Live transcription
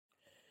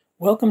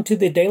Welcome to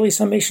the Daily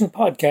Summation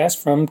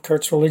podcast from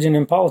Kurt's Religion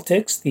and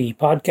Politics. The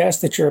podcast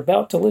that you're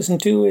about to listen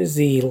to is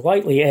the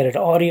lightly edited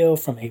audio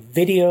from a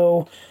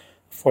video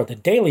for the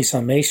Daily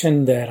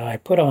Summation that I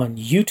put on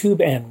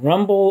YouTube and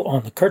Rumble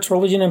on the Kurt's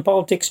Religion and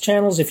Politics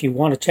channels. If you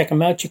want to check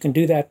them out, you can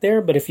do that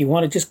there. But if you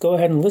want to just go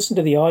ahead and listen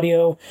to the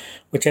audio,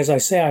 which, as I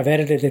say, I've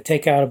edited to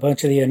take out a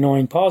bunch of the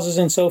annoying pauses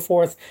and so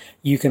forth,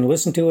 you can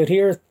listen to it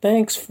here.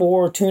 Thanks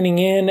for tuning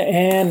in.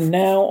 And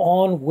now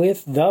on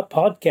with the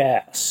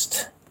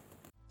podcast.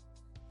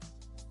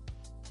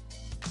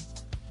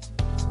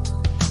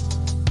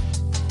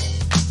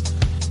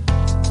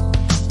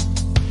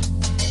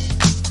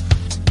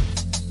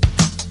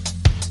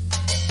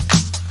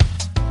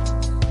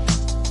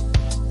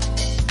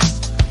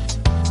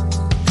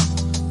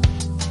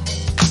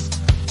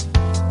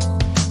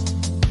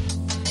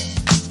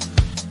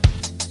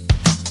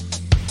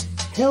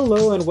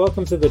 Hello and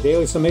welcome to the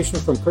Daily Summation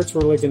from Kurt's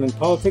Religion and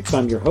Politics.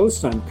 I'm your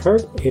host, I'm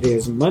Kurt. It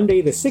is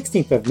Monday the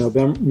 16th of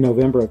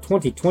November of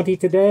 2020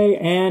 today,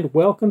 and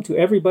welcome to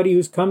everybody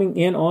who's coming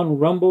in on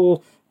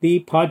Rumble,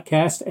 the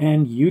podcast,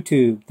 and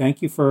YouTube.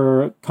 Thank you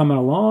for coming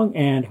along,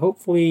 and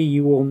hopefully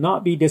you will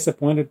not be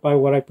disappointed by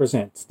what I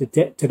present.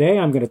 Today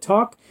I'm going to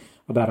talk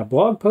about a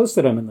blog post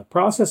that I'm in the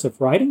process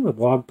of writing. The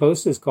blog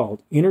post is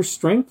called Inner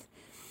Strength.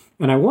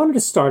 And I wanted to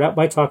start out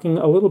by talking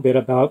a little bit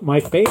about my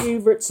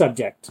favorite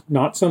subject.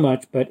 Not so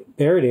much, but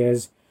there it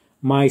is.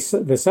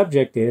 The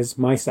subject is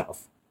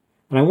myself.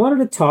 And I wanted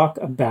to talk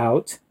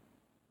about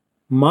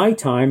my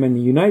time in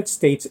the United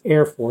States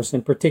Air Force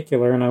in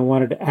particular. And I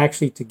wanted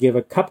to give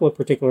a couple of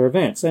particular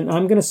events. And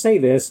I'm going to say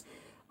this.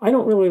 I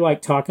don't really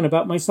like talking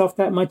about myself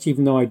that much,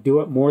 even though I do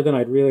it more than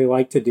I'd really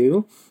like to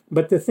do.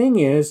 But the thing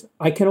is,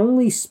 I can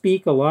only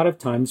speak a lot of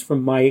times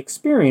from my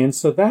experience.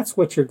 So that's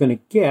what you're going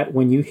to get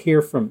when you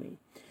hear from me.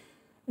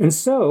 And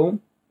so,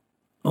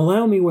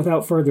 allow me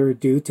without further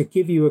ado to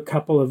give you a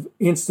couple of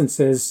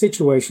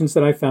situations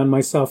that I found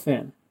myself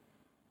in.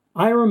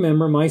 I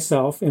remember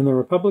myself in the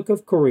Republic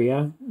of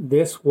Korea.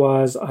 This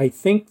was, I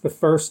think, the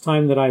first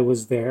time that I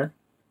was there.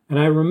 And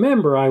I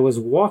remember I was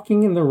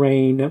walking in the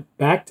rain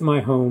back to my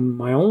home.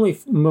 My only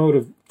mode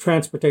of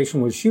transportation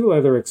was Shoe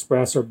Leather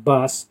Express or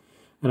bus.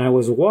 And I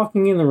was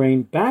walking in the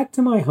rain back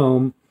to my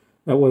home.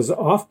 That was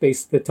off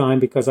base at the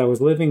time because I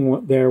was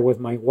living there with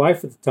my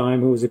wife at the time,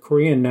 who was a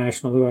Korean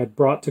national who I'd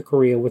brought to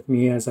Korea with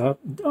me as a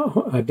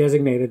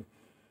designated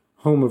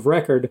home of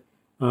record.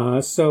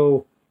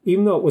 So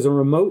even though it was a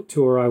remote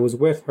tour, I was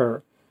with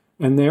her.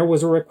 And there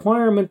was a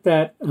requirement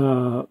that,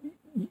 you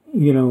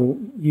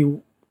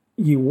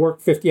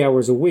work 50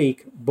 hours a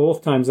week,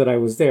 both times that I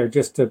was there,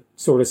 just to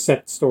sort of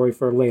set the story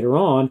for later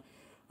on.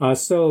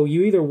 So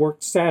you either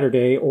worked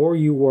Saturday or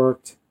you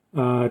worked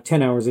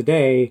 10 hours a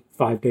day,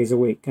 5 days a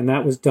week. And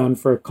that was done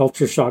for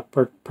culture shock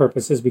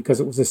purposes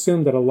because it was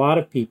assumed that a lot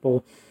of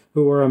people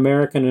who were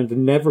American and had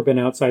never been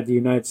outside the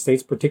United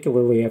States,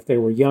 particularly if they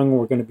were young,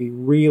 were going to be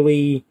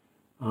really,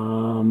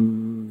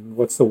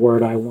 what's the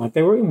word I want?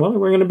 They were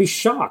going to be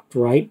shocked,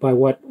 right, by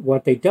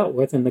what they dealt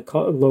with in the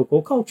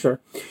local culture.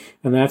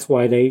 And that's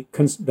why they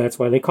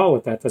call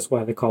it that. That's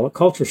why they call it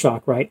culture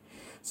shock, right?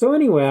 So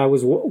anyway, I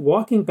was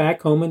walking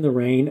back home in the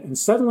rain, and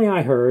suddenly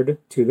I heard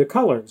To the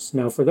Colors.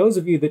 Now, for those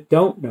of you that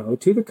don't know,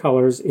 To the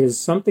Colors is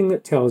something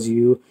that tells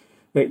you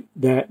that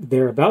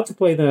they're about to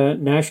play the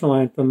national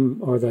anthem,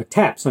 or the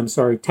taps for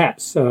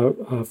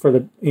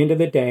the end of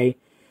the day.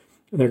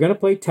 They're going to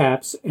play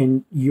taps,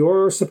 and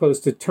you're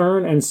supposed to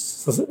turn and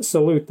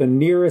salute the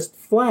nearest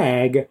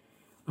flag,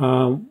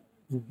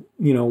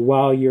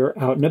 while you're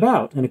out and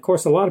about. And of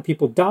course, a lot of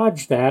people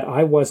dodge that.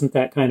 I wasn't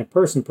that kind of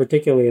person,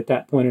 particularly at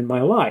that point in my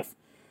life.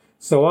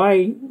 So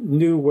I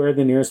knew where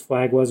the nearest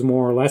flag was,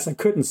 more or less. I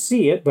couldn't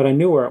see it, but I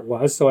knew where it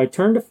was. So I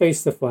turned to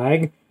face the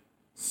flag,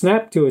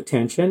 snapped to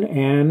attention,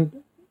 and,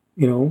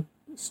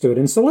 stood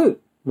in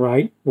salute,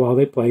 right, while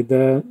they played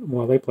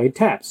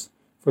taps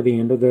for the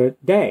end of the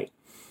day.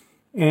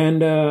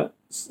 And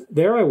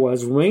there I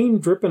was, rain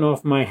dripping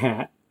off my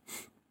hat,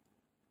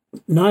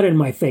 not in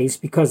my face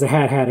because the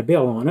hat had a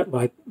bill on it,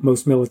 like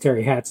most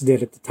military hats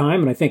did at the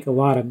time, and I think a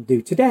lot of them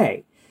do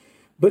today.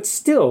 But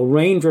still,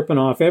 rain dripping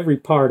off every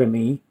part of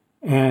me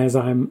as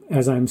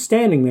I'm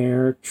standing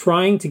there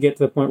trying to get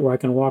to the point where I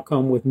can walk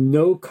home with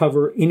no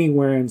cover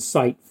anywhere in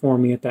sight for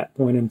me at that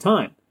point in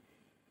time.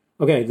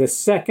 Okay, the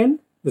second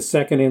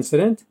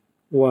incident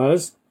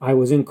was I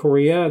was in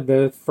Korea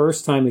the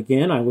first time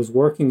again. I was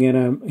working in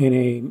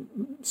a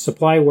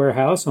supply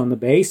warehouse on the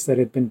base that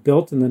had been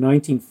built in the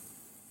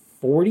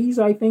 1940s,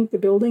 I think, the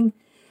building.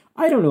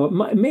 I don't know.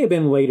 It may have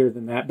been later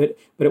than that, but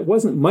it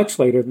wasn't much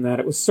later than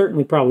that. It was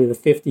certainly probably the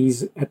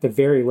 50s at the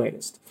very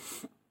latest.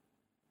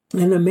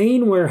 And the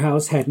main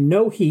warehouse had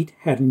no heat,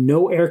 had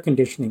no air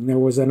conditioning. There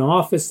was an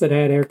office that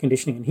had air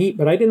conditioning and heat,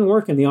 but I didn't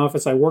work in the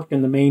office. I worked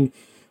in the main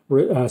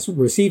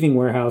receiving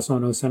warehouse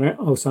on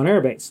Osan Air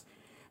Base.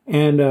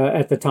 And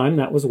at the time,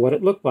 that was what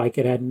it looked like.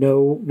 It had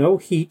no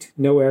heat,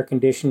 no air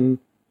conditioning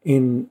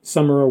in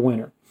summer or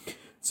winter.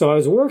 So I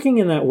was working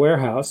in that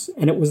warehouse,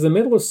 and it was the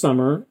middle of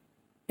summer,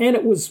 and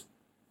it was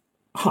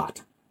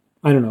hot.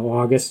 I don't know,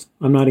 August.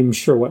 I'm not even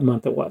sure what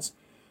month it was.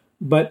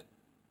 But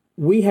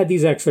we had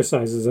these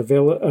exercises,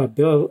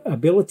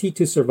 ability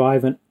to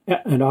survive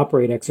and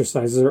operate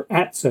exercises, or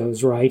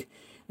ATSOs, right?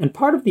 And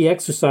part of the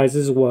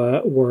exercises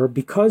were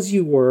because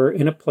you were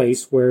in a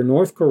place where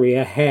North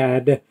Korea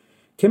had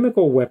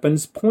chemical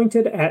weapons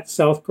pointed at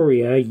South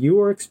Korea, you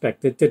were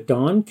expected to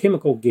don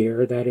chemical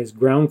gear, that is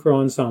ground crew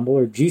ensemble,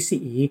 or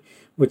GCE,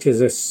 which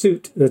is a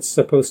suit that's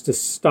supposed to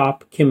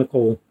stop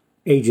chemical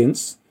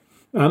agents,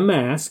 a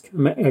mask,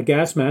 a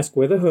gas mask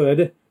with a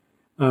hood,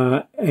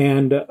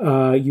 and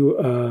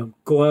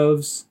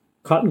gloves,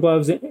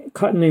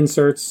 cotton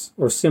inserts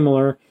or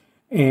similar,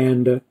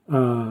 and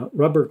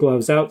rubber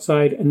gloves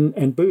outside,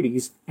 and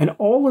booties, and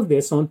all of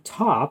this on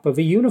top of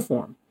a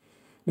uniform.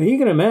 Now you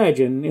can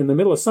imagine in the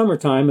middle of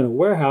summertime in a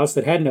warehouse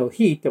that had no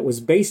heat, that was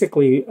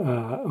basically,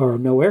 or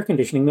no air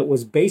conditioning, that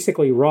was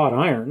basically wrought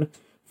iron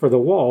for the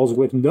walls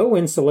with no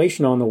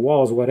insulation on the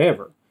walls,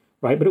 whatever,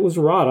 right? But it was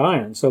wrought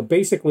iron. So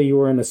basically you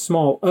were in a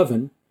small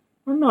oven,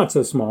 or not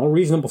so small,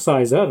 reasonable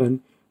size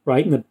oven,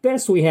 right? And the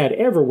best we had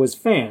ever was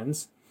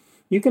fans.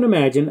 You can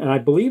imagine, and I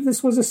believe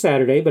this was a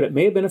Saturday, but it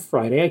may have been a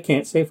Friday, I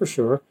can't say for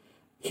sure.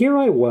 Here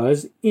I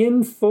was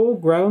in full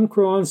ground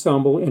crew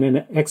ensemble in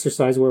an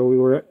exercise where we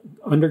were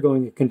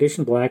undergoing a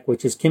condition black,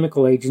 which is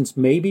chemical agents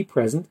may be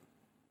present.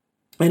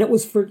 And it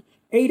was for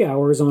 8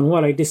 hours on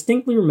what I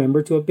distinctly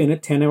remember to have been a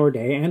 10-hour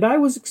day, and I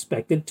was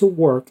expected to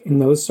work in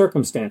those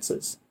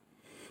circumstances.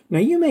 Now,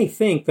 you may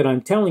think that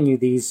I'm telling you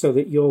these so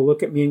that you'll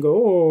look at me and go,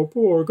 oh,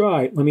 poor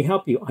guy, let me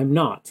help you. I'm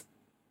not.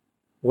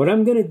 What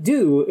I'm going to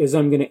do is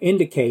I'm going to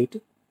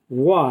indicate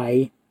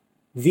why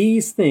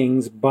these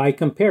things, by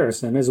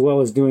comparison, as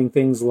well as doing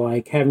things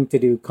like having to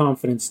do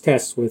confidence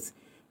tests with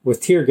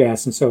tear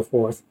gas and so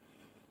forth,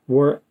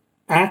 were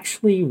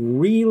actually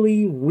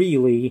really,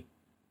 really,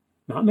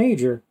 not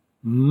major,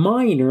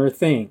 minor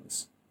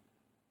things.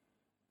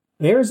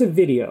 There's a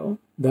video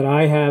that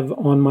I have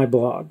on my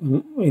blog,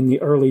 in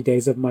the early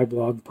days of my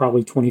blog,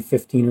 probably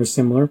 2015 or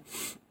similar,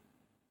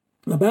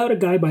 about a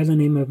guy by the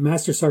name of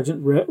Master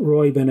Sergeant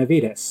Roy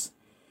Benavides.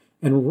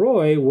 And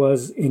Roy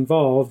was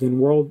involved in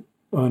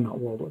not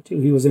World War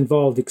II. He was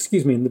involved,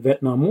 in the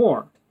Vietnam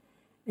War.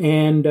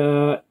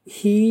 And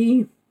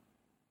he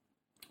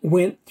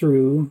went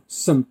through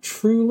some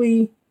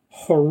truly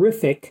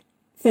horrific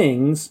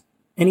things,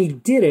 and he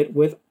did it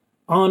with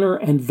honor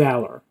and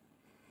valor.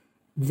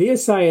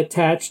 This I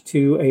attached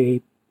to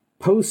a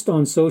post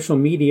on social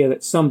media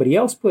that somebody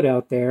else put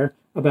out there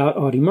about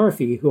Audie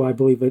Murphy, who I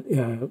believe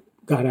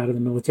got out of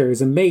the military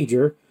as a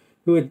major,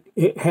 who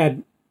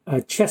had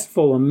a chest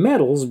full of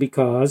medals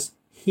because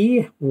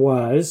he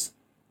was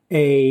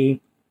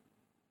a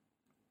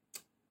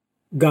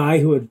guy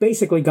who had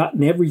basically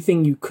gotten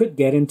everything you could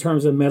get in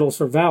terms of medals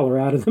for valor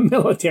out of the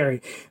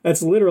military.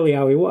 That's literally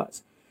how he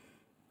was.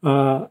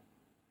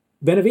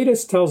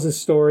 Benavides tells his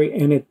story,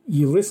 and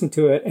you listen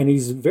to it, and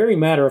he's very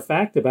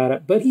matter-of-fact about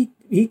it, but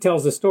he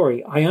tells the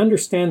story. I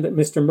understand that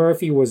Mr.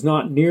 Murphy was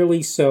not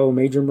nearly so,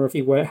 Major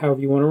Murphy,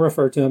 however you want to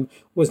refer to him,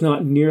 was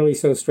not nearly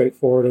so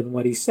straightforward in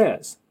what he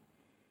says.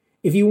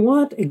 If you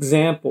want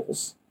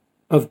examples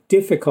of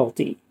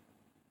difficulty,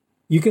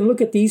 you can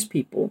look at these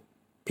people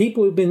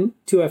who've been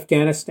to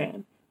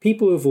Afghanistan,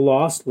 people who've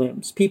lost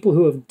limbs, people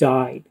who have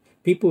died,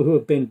 people who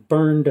have been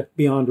burned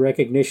beyond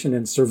recognition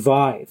and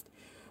survived,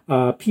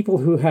 people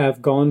who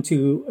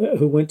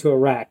went to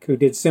Iraq, who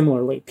did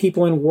similarly,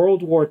 people in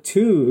World War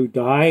II who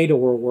died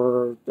or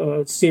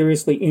were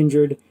seriously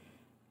injured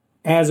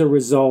as a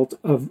result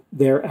of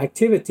their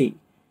activity.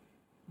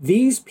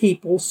 These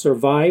people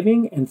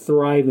surviving and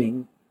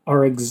thriving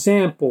are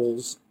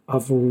examples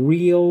of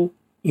real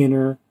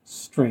inner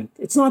strength.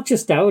 It's not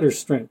just outer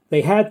strength.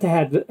 They had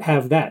to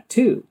have that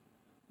too,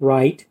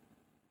 right?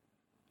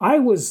 I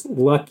was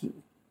lucky.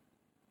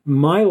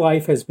 My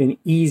life has been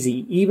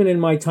easy. Even in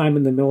my time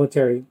in the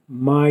military,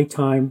 my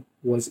time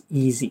was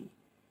easy.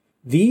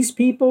 These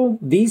people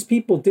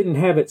didn't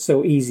have it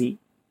so easy.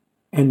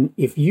 And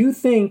if you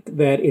think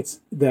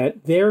that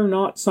they're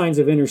not signs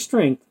of inner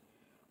strength,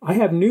 I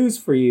have news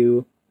for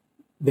you.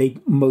 They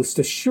most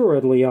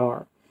assuredly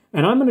are.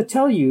 And I'm going to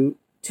tell you,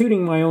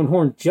 tooting my own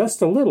horn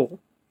just a little,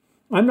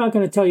 I'm not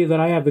going to tell you that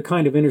I have the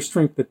kind of inner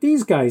strength that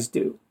these guys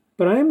do.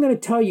 But I am going to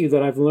tell you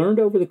that I've learned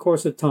over the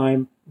course of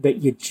time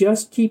that you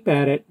just keep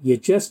at it. You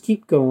just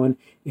keep going.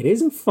 It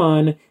isn't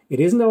fun. It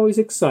isn't always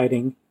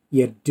exciting.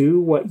 You do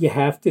what you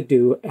have to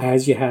do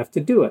as you have to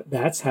do it.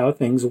 That's how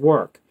things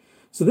work.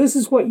 So this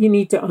is what you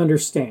need to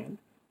understand.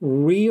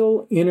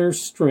 Real inner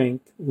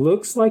strength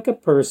looks like a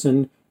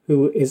person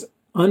who is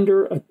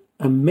under a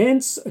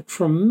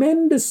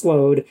tremendous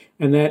load,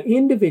 and that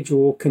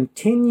individual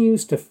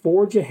continues to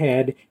forge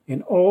ahead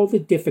in all the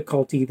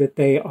difficulty that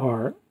they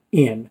are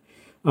in.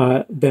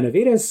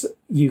 Benavides,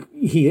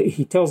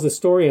 he tells the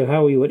story of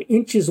how he would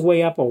inch his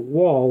way up a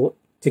wall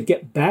to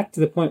get back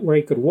to the point where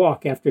he could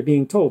walk after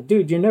being told,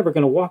 dude, you're never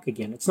going to walk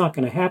again. It's not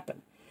going to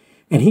happen.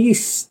 And he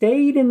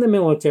stayed in the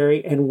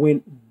military and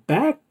went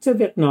back to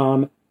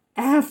Vietnam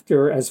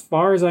after, as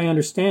far as I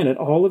understand it,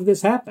 all of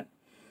this happened.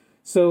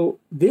 So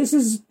this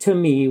is, to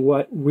me,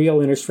 what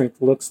real inner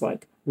strength looks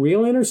like.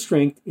 Real inner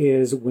strength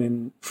is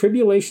when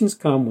tribulations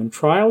come, when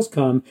trials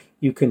come,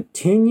 you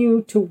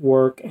continue to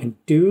work and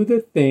do the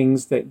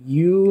things that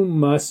you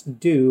must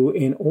do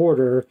in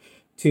order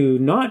to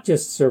not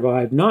just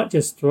survive, not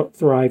just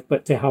thrive,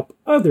 but to help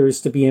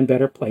others to be in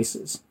better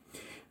places.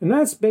 And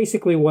that's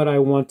basically what I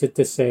wanted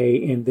to say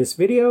in this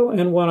video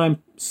and what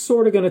I'm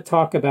sort of going to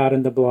talk about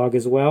in the blog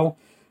as well.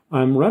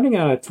 I'm running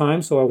out of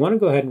time, so I want to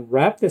go ahead and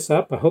wrap this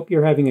up. I hope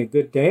you're having a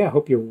good day. I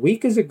hope your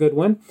week is a good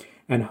one.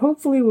 And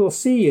hopefully we'll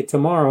see you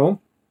tomorrow.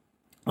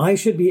 I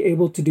should be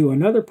able to do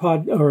another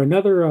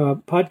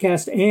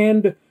podcast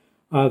and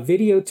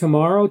video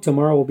tomorrow.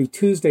 Tomorrow will be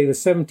Tuesday, the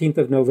 17th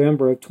of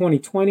November of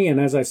 2020. And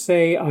as I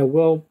say, I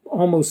will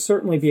almost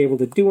certainly be able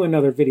to do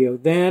another video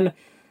then.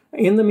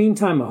 In the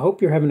meantime, I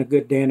hope you're having a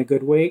good day and a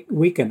good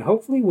week, and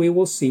hopefully we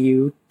will see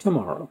you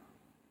tomorrow.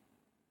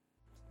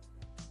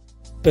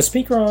 The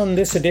speaker on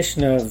this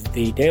edition of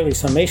the Daily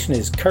Summation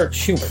is Kurt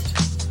Schubert.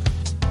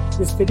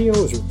 This video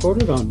was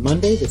recorded on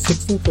Monday, the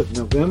 16th of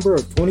November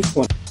of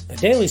 2020. The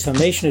Daily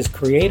Summation is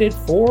created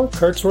for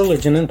Kurt's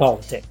Religion and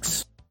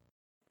Politics.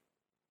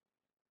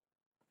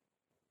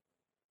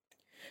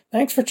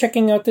 Thanks for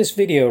checking out this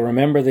video.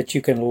 Remember that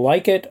you can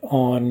like it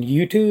on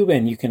YouTube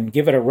and you can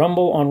give it a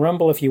rumble on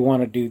Rumble if you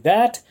want to do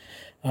that.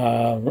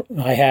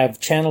 I have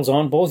channels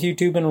on both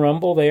YouTube and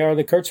Rumble. They are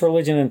the Kurt's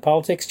Religion and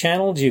Politics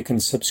channels. You can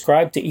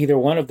subscribe to either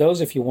one of those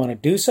if you want to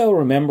do so.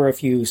 Remember,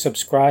 if you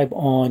subscribe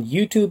on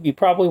YouTube, you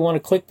probably want to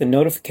click the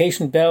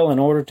notification bell in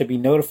order to be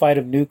notified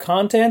of new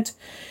content.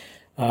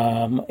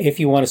 If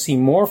you want to see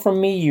more from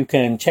me, you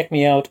can check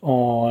me out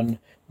on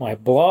my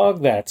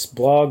blog. That's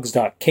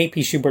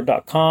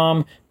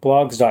blogs.kpschubert.com,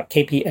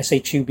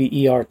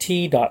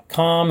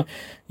 blogs.kpschubert.com.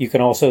 You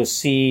can also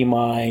see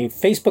my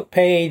Facebook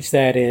page.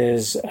 That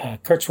is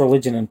Kurt's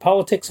Religion and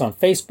Politics on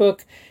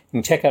Facebook.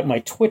 You can check out my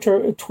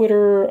Twitter,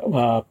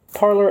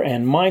 Parler,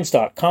 and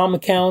Minds.com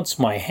accounts.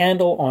 My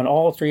handle on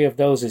all three of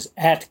those is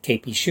at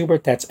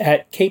kpschubert. That's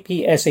at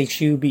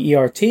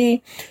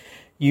kpschubert.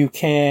 You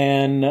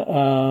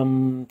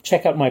can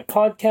check out my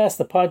podcast.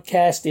 The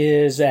podcast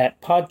is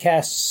at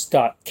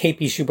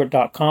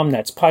podcasts.kpschubert.com.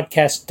 That's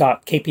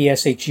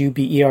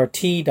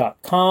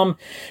podcast.kpschubert.com.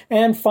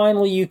 And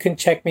finally, you can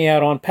check me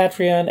out on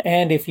Patreon.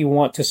 And if you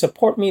want to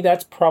support me,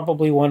 that's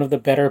probably one of the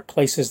better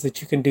places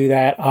that you can do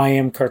that. I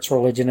am Kurt's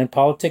Religion and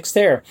Politics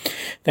there.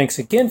 Thanks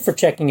again for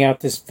checking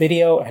out this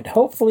video, and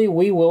hopefully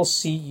we will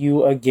see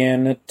you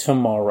again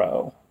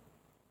tomorrow.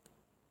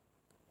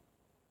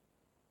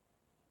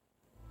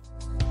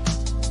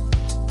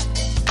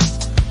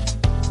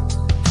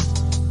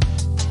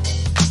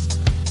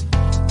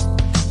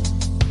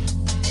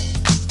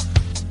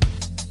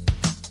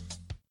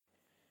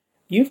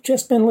 You've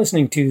just been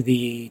listening to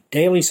the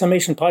Daily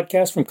Summation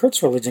podcast from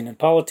Kurt's Religion and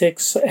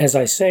Politics. As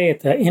I say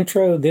at the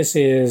intro, this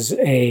is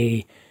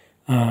a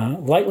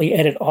lightly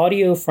edited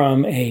audio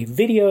from a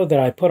video that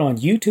I put on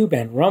YouTube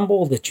and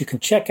Rumble that you can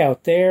check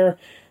out there.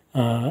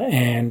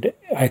 And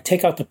I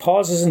take out the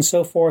pauses and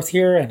so forth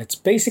here, and it's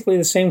basically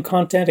the same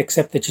content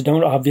except that you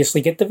don't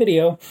obviously get the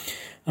video.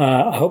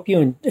 I hope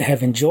you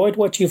have enjoyed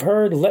what you've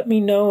heard. Let me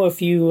know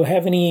if you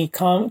have any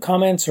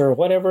comments or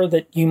whatever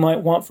that you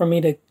might want from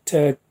me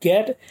to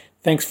get.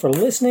 Thanks for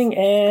listening,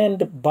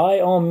 and by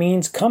all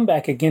means, come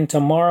back again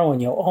tomorrow,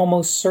 and you'll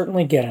almost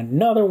certainly get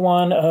another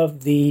one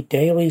of the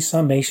Daily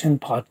Summation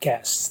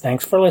podcasts.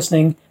 Thanks for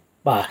listening.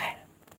 Bye.